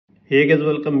Hey guys,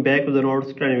 welcome back to the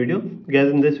Notes Trend video. Guys,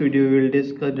 in this video we will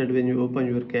discuss that when you open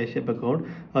your Cash App account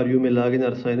or you may log in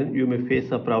or sign in, you may face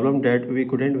a problem that we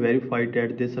couldn't verify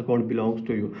that this account belongs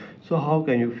to you. So how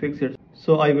can you fix it?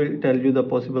 So I will tell you the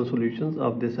possible solutions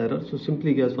of this error. So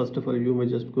simply guys, first of all you may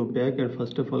just go back, and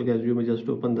first of all guys, you may just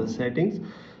open the settings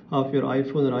of your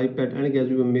iPhone or iPad, and guys,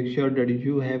 you will make sure that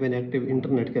you have an active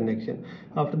internet connection.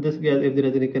 After this guys, if there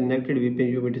is any connected VPN,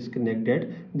 you may disconnect that.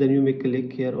 Then you may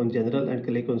click here on general and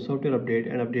click on software update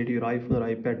and update your iPhone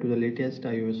or iPad to the latest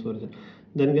iOS version.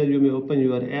 Then guys, you may open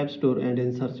your app store, and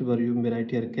in search bar you may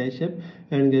write here Cash App,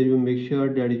 and guys, you make sure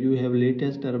that you have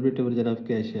latest or updated version of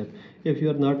Cash App. If you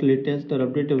are not latest or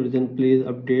updated version, please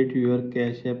update your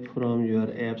Cash App from your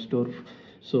app store.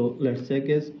 So let's check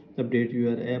is update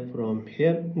your app from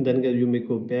here. Then guys, you may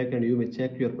go back and you may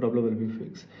check your problem will be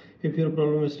fixed. If your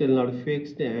problem is still not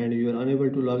fixed and you are unable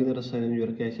to log in or sign in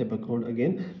your Cash App account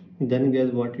again, then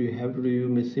guys, what you have to do, you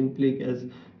may simply guys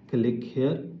click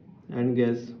here and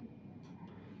guys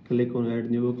click on add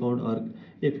new account, or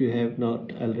if you have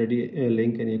not already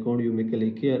link any account, you may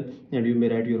click here and you may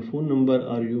write your phone number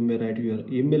or you may write your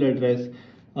email address,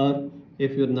 or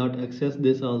if you're not access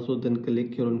this also, then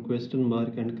click here on question mark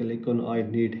and click on I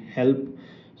need help.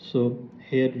 So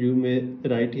here you may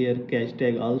write here cash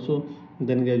tag also.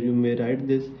 Then guys, you may write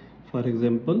this, for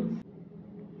example.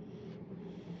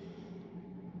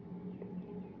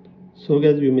 So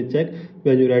guys, you may check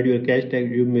when you write your cash tag,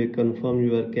 you may confirm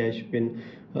your cash pin,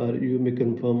 or you may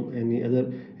confirm any other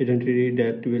identity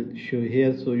that will show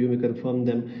here. So you may confirm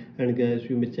them, and guys,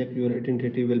 you may check your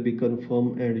identity will be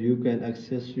confirmed and you can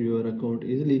access your account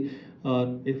easily.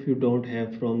 Or if you don't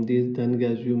have from these, then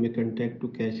guys, you may contact to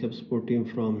Cash App support team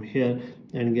from here,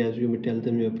 and guys, you may tell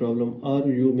them your problem, or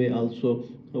you may also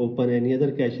open any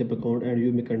other Cash App account and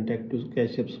you may contact to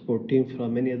Cash App support team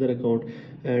from any other account,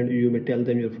 and you may tell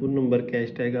them your phone number, cash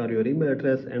tag or your email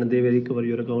address, and they will recover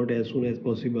your account as soon as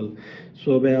possible.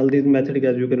 So by all these methods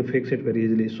guys, you can fix it very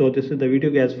easily. So this is the video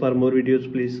guys. For more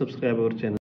videos, please subscribe our channel.